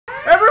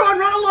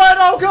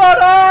Oh god!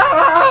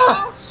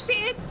 Ah! Oh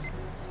shit!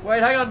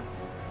 Wait, hang on.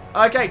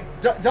 Okay,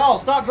 Dahl,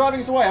 start driving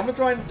us away. I'm gonna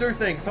try and do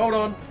things. Hold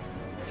on.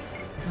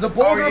 The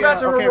Borg are about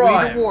to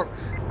arrive. We need to warp.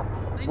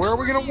 Where are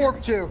we gonna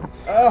warp to?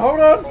 Hold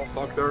on. Oh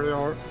fuck, there they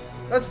are.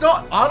 That's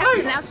not. Are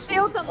they? Now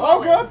shields are Oh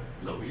lowered. god.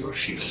 Lower your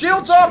shield.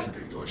 Shields up!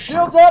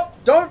 Shields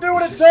up! Don't do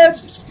what it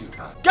says!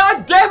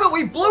 God damn it,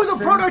 we blew the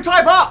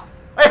prototype up!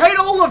 I hate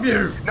all of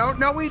you! No,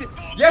 we did.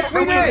 Yes,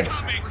 we did!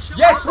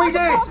 Yes, we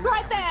did! Warped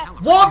right there.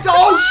 Warp to.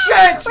 Oh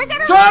shit!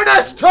 Turn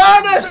us!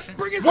 Turn us!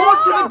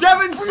 Warp to the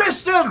Devon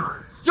system!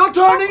 You're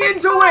turning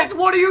into it!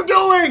 What are you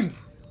doing?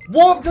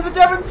 Warp to the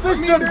Devon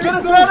system! Get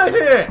us out of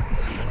here!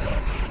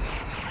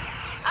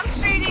 I'm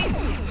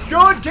shooting.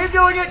 Good! Keep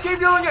doing it! Keep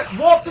doing it!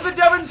 Warp to the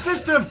Devon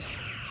system!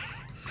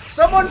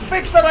 Someone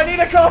fix that! I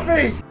need a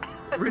coffee!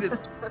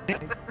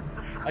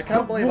 I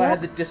can't believe I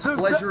had the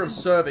displeasure of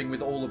serving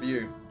with all of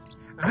you.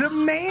 The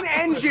main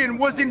engine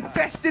was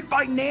infested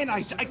by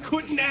nanites. I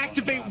couldn't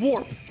activate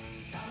warp.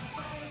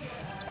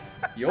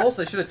 You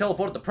also should have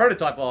teleported the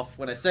prototype off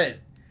when I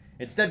said.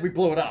 Instead, we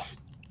blew it up.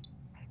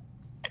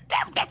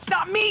 That's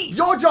not me.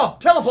 Your job!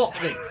 Teleport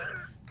things!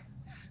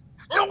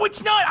 No,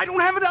 it's not. I don't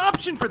have an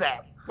option for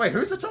that. Wait,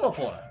 who's the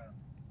teleporter?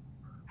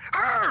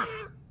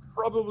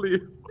 Probably.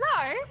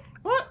 No.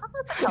 What?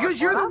 Because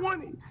you're the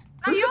one.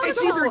 No, you're It's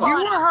the either you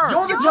teleporter. or her.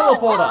 You're the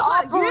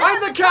teleporter! You're I'm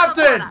the the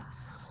captain! teleporter.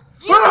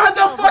 Who had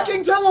the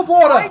fucking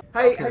teleporter?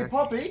 Hey, Okay. hey,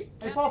 Poppy.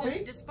 Hey,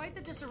 Poppy. Despite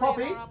the disarray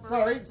Poppy, of our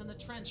sorry. operations in the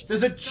trench,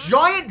 There's a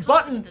giant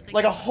button,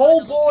 like a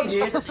whole board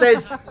here, that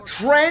says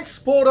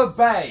Transporter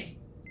Bay.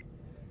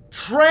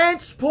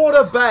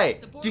 Transporter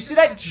Bay. Do you see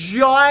that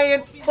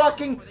giant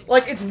fucking,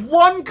 like, it's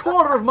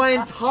 1/4 of my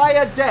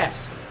entire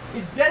desk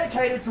is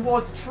dedicated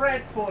towards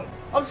transport.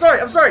 I'm sorry.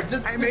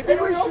 Does maybe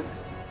anyone we else?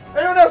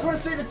 Anyone else want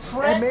to see the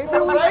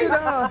Transporter we Bay? should,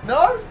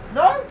 No?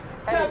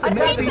 I Captain, think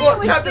Captain, it look,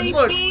 was Captain, the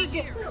look.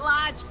 big,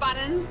 large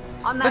button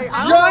on A that.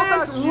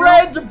 giant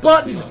red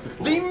button!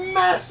 The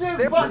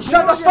massive button!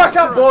 Shut the fuck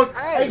up, Borg!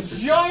 Hey. A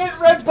giant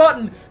red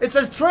button! It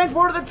says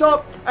transport at the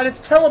top, and it's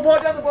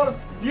teleport down the bottom.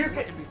 You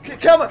can...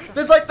 Come on!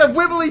 There's like the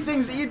wibbly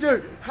things that you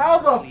do! How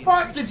the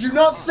fuck did you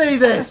not see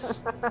this?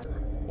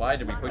 Why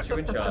did we put you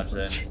in charge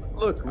then?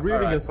 Look,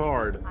 reading is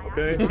hard,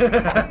 okay?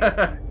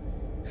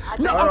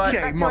 No, Alright.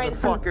 okay, Graduated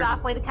from motherfucker.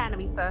 Starfleet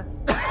Academy, sir.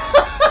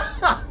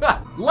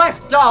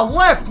 Left, Dahl,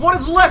 left! What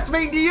does left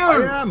mean to you?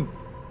 I am!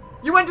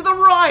 You went to the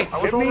right!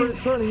 I was already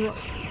turning.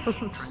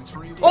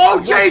 Oh,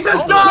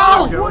 Jesus,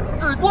 Dahl!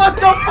 What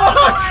the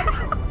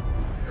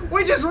fuck?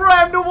 We just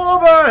rammed a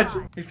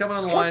warbird! He's coming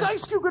on the line. What's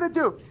Ice Cube gonna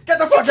do? Get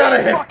the fuck out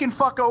of here! Fucking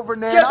fuck over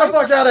now. Get the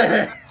fuck out of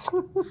here!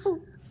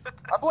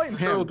 I blame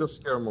He'll him. just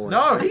scare more.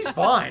 No, he's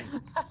fine.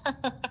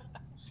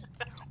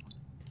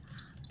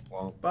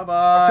 Well,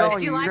 Bye-bye.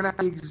 Telling you, you're gonna have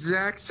the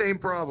exact same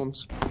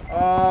problems.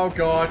 Oh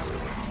god.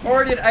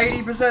 Already at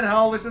 80%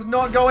 hull, this is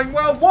not going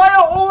well. Why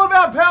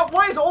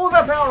is all of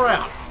our power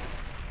out?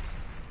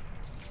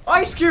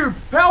 Ice Cube,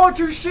 power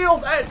to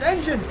shield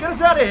engines, get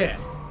us out of here.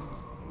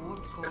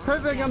 it's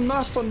having a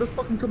knot on the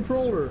fucking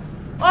controller.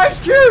 Ice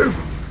Cube!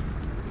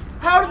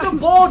 How did the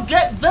Borg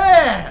get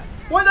there?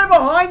 Were they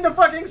behind the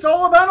fucking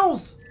solar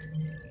panels?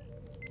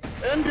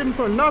 Engines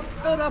are not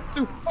set up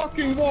to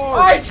fucking war.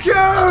 Ice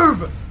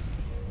Cube!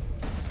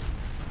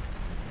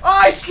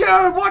 Ice Cube,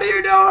 what are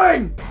you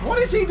doing? What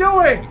is he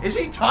doing? Is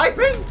he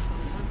typing?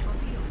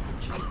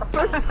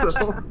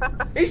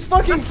 He's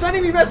fucking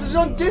sending me messages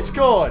on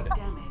Discord.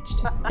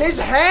 His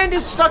hand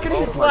is stuck in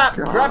his lap,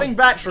 grabbing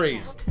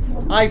batteries.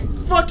 I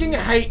fucking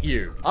hate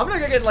you. I'm gonna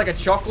go get like a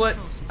chocolate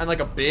and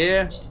like a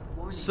beer.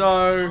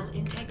 So,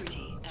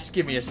 just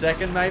give me a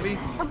second, maybe.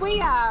 Can we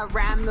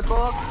ram the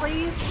Borg,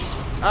 please?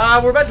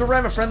 We're about to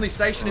ram a friendly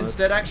station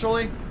instead,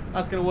 actually.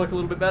 That's gonna work a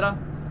little bit better.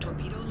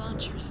 torpedo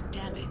launchers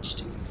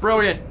damaged.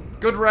 Brilliant.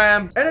 Good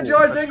ram.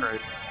 Energizing. There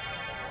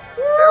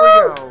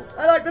we go.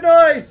 I like the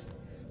noise.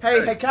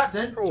 Hey,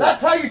 Captain.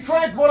 That's how you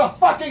transport a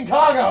fucking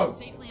cargo.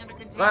 Safely under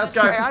containment. Right, let's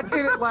go. Hey, I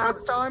did it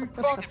last time.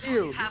 Fuck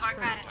you. Have our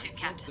gratitude,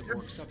 Captain. We'll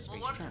warp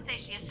to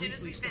safety as soon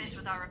as we finish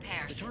with our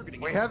repairs.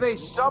 We have a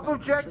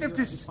sub-objective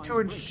to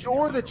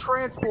ensure the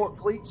transport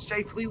fleet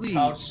safely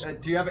leaves.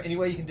 Do you have any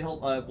way you can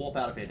help warp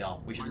out of here,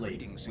 Dal? We should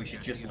leave. We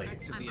should just leave.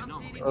 I'm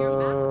updating your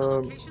map with the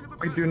location of a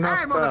We do not Hey,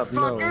 have, no.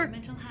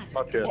 motherfucker!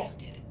 Not yet.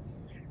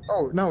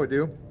 Oh, now we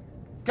do.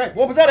 Okay,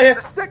 warp us out of here.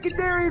 The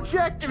secondary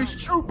objective is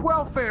troop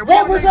welfare.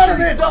 Warp us out of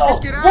here, Dal.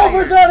 Warp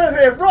us out of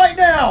here right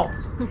now.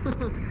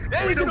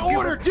 That is an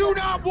order. Do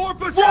not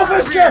warp us Warp out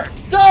us of here.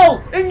 here.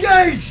 Dal,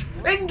 engage.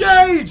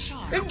 Engage.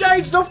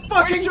 Engage the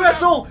fucking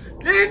vessel.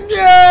 Engage.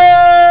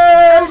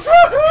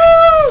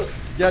 Woohoo!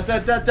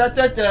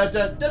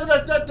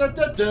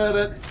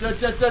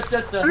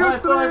 High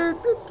five.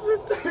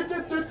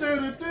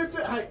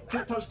 Hey,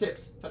 touch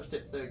tips. Touch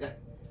tips. There we go.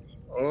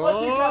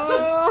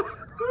 Oh,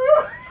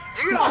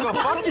 You don't go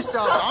fuck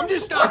yourself. I'm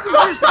just not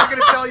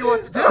gonna tell you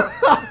what to do.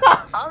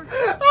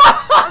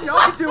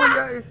 I'm doing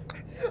it.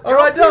 All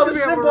right, Dal, this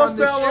Be is able to impulse run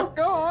this power. ship.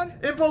 Go on.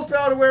 Impulse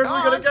power to wherever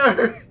we gotta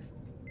go.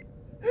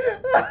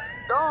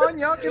 Go on,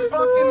 y'all can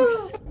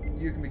fucking...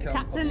 You can become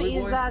Captain a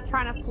blue is boy.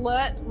 trying to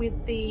flirt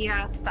with the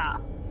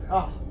staff.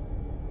 Oh.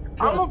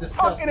 I'm God, a it's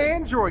fucking disgusting.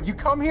 android. You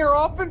come here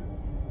often?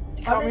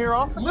 You come here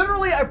often?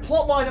 Literally, a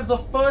plotline of the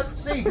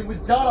first season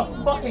was Dana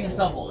fucking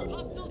someone.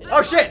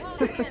 Oh shit! Our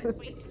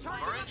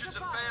engines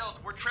have failed.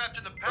 We're trapped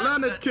in the path.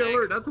 Planet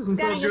killer, that doesn't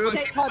Danny, sound it's good.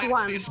 State Pod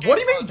 1. What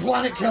do you mean,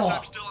 planet killer?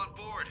 I'm still on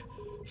board.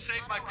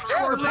 Save my crew.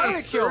 Yeah, the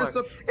planet killer. There's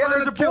a Yeah,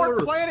 there's a planet board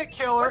killer. planet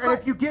killer, and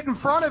if you get in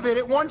front of it,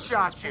 it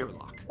one-shots you.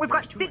 We've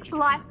got 6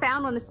 life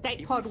found on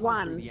Estate Pod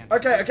 1.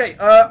 Okay,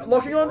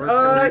 locking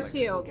on,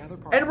 Shields.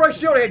 Enterprise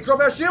shield, okay, drop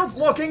our shields,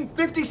 locking,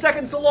 50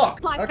 seconds to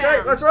lock. Like Okay,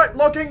 that. that's right,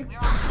 locking.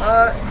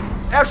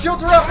 Our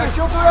shields are up, our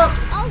shields are up.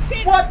 Oh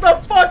shit! What the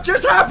fuck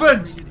just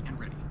happened?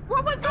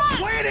 What was that?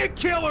 Planet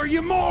killer,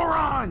 you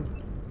moron!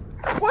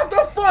 What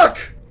the fuck?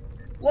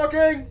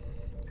 Locking.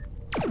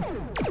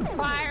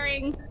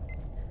 Firing.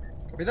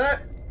 Copy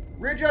that. Can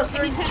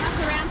Readjusting. you turn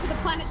us around to the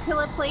planet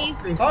killer, please?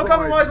 I'll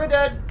compromise my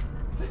dad.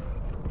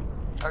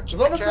 As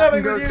long as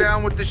serving with goes you.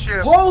 down with the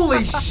ship.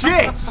 Holy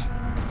shit!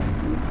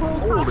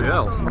 Holy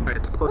hell. Right,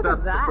 so Look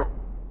at that's that.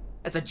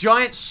 It's a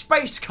giant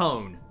space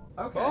cone.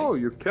 Okay. Oh,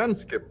 you can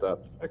skip that.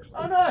 Oh,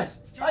 Excellent.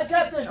 nice. Hi,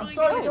 Captain. I'm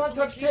sorry we can't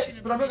touch tips,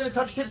 but I'm not going to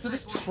touch tips to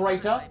this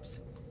traitor.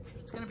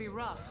 It's gonna be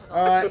rough. with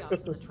All right. the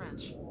chaos in the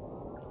trench.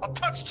 I'll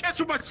touch tits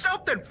with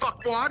myself then,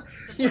 fuckwad!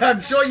 Yeah, I'm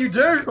sure you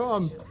do.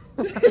 Come.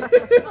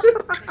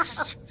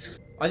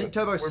 I think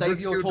Turbo, save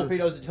your rescued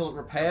torpedoes until it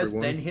repairs,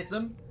 everyone. then hit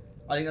them.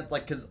 I think that's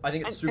like, because I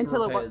think it's super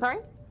Until it what, repairs. sorry?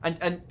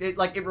 And it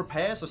like it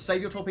repairs, so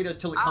save your torpedoes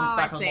till it comes Oh,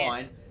 back I see it.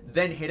 online,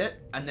 then hit it,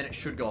 and then it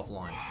should go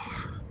offline.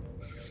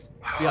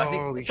 Yeah, I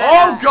think. Holy shit.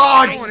 Oh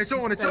god! It's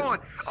on, it's on!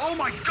 Oh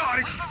my god,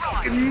 it's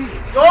fucking...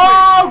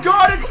 Oh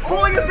god, it's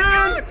pulling us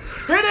in!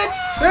 Hit it!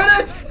 Hit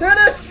it! Hit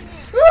it!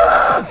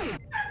 Ah!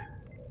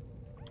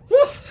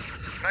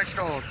 Woof. Nice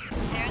dog.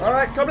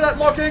 Alright, copy that,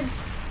 locking.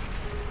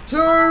 2,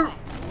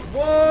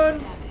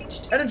 1,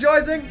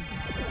 energizing.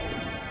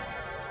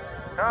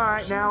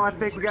 Alright, now I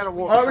think we gotta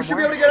walk. Alright, we should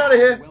be able to get out of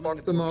here.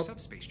 Fuck them up.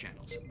 Subspace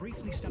channels,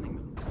 briefly stunning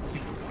them.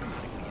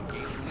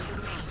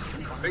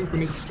 I think we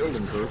need to kill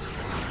them first.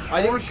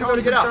 I think we should be able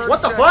to get Comes in out.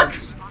 What the 30 fuck?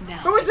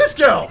 seconds. Who is this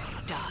girl?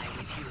 Die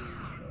with you.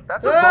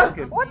 That's a Ah.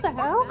 Vulcan. What the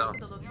hell? The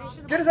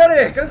location of Get us out of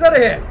here! Get us out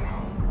of here!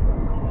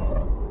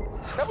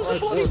 That was a Right,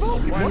 bloody boys,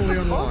 Vulcan. What finally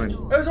the fuck? online.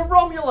 It was a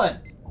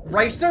Romulan!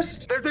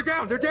 Racist? They're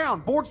down, they're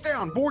down. Board's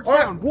down, board's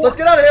Alright, down. let's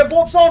get out of here!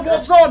 Warp's on!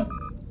 Warp's on!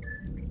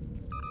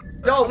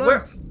 Dal,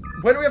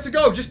 where do we have to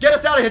go? Just get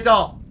us out of here,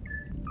 Dal!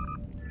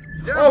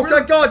 Yeah, Oh, we're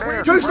thank God!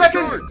 there. 2 We're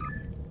seconds!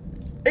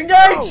 charged.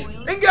 Engage!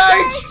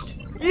 Engage!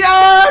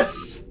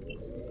 Yes!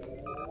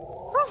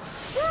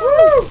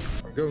 Woo!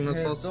 I'm going as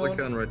Hands fast as I on.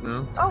 can right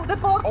now. Oh, the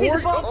Borg see, the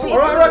Borg see.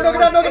 Alright, knock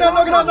it out, knock it out,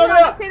 knock it out, knock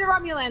it out! See the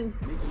Romulan.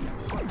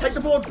 Take the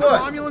board The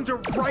first! Romulans are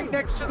right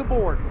next to the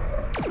board.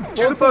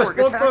 Board first,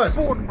 board Attack first!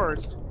 the board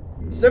first.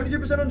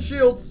 72% on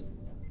shields.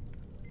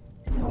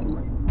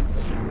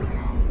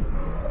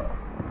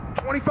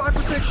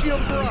 25%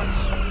 shield for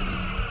us.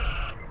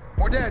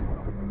 We're dead.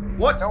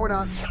 What? No, we're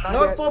not. Not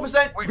No, yet.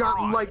 4%. We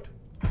got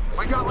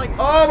like...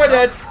 Oh, we're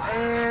dead.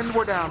 And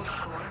we're down.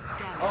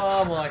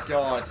 Oh my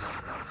god.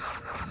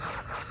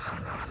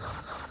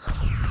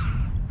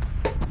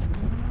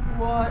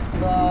 What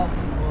the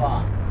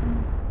fuck?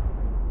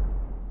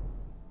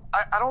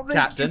 I don't think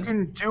Captain. you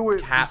can do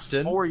it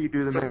Captain. before you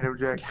do the main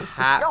objective.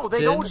 Captain. No,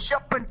 they don't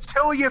ship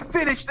until you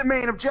finish the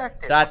main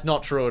objective. That's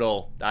not true at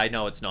all. I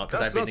know it's not,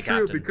 because I've That's been not the true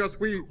captain. because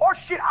we. Oh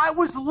shit, I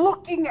was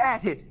looking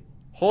at it.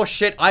 Horse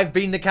shit, I've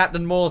been the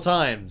captain more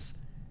times.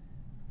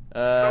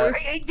 That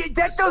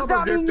does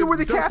not mean you were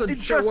the captain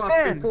doesn't show just up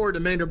then. before the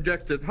main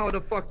objective. How the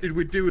fuck did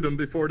we do them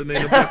before the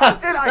main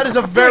objective? That is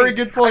a very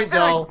good point, I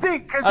said I Dal.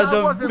 think, 'cause That's I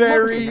a wasn't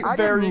very, looking. I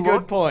very didn't good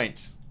look.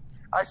 point.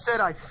 I said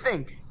I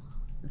think.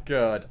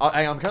 Good.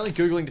 I'm currently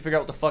Googling to figure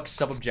out what the fuck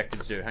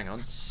sub-objectives do. Hang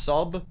on.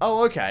 Sub...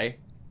 Oh, okay.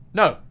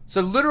 No. So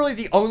literally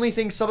the only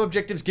thing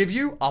sub-objectives give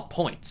you are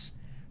points.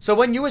 So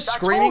when you were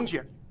screaming... told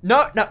you.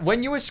 No,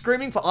 when you were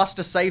screaming for us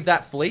to save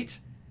that fleet,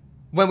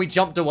 when we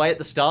jumped away at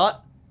the start,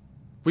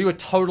 we were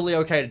totally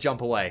okay to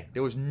jump away.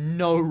 There was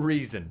no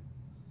reason.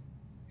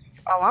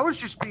 Oh, I was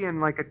just being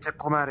like a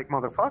diplomatic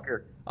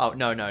motherfucker. Oh,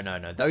 no.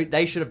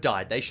 They should have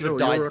died. They should have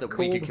died so that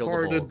we could kill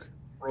the Borg.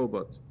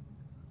 Robot.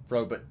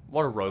 Robot.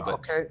 What a robot.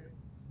 Okay.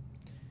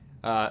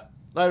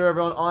 Later,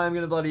 everyone. I'm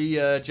gonna bloody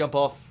jump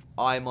off.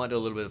 I might do a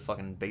little bit of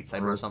fucking Beat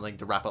Saber or Alright. something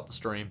to wrap up the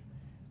stream.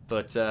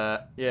 But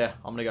yeah,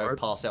 I'm gonna go Alright.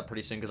 pass out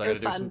pretty soon because I It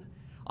gotta was do some. fun.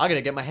 I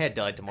gotta get my hair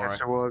dyed tomorrow.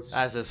 Yes, it was.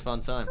 As is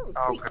fun time.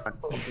 Oh, God.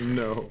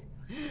 No.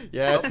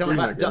 Yeah, it's coming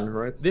Green back. again,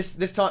 right? This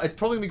time it's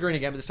probably gonna be green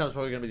again, but this time it's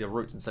probably gonna be the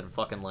roots instead of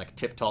fucking like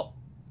tip top.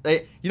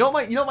 You know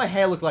what my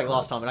hair looked like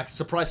last time, and I'm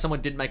surprised someone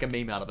didn't make a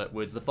meme out of it.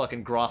 Was the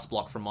fucking grass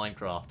block from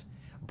Minecraft,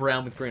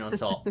 brown with green on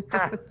top.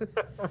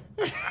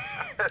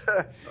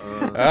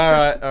 All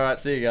right.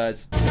 See you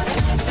guys.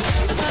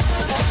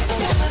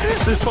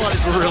 This part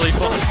is really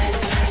fun.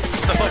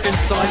 The fucking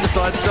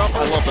side-to-side stuff,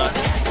 I love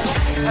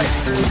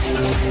that.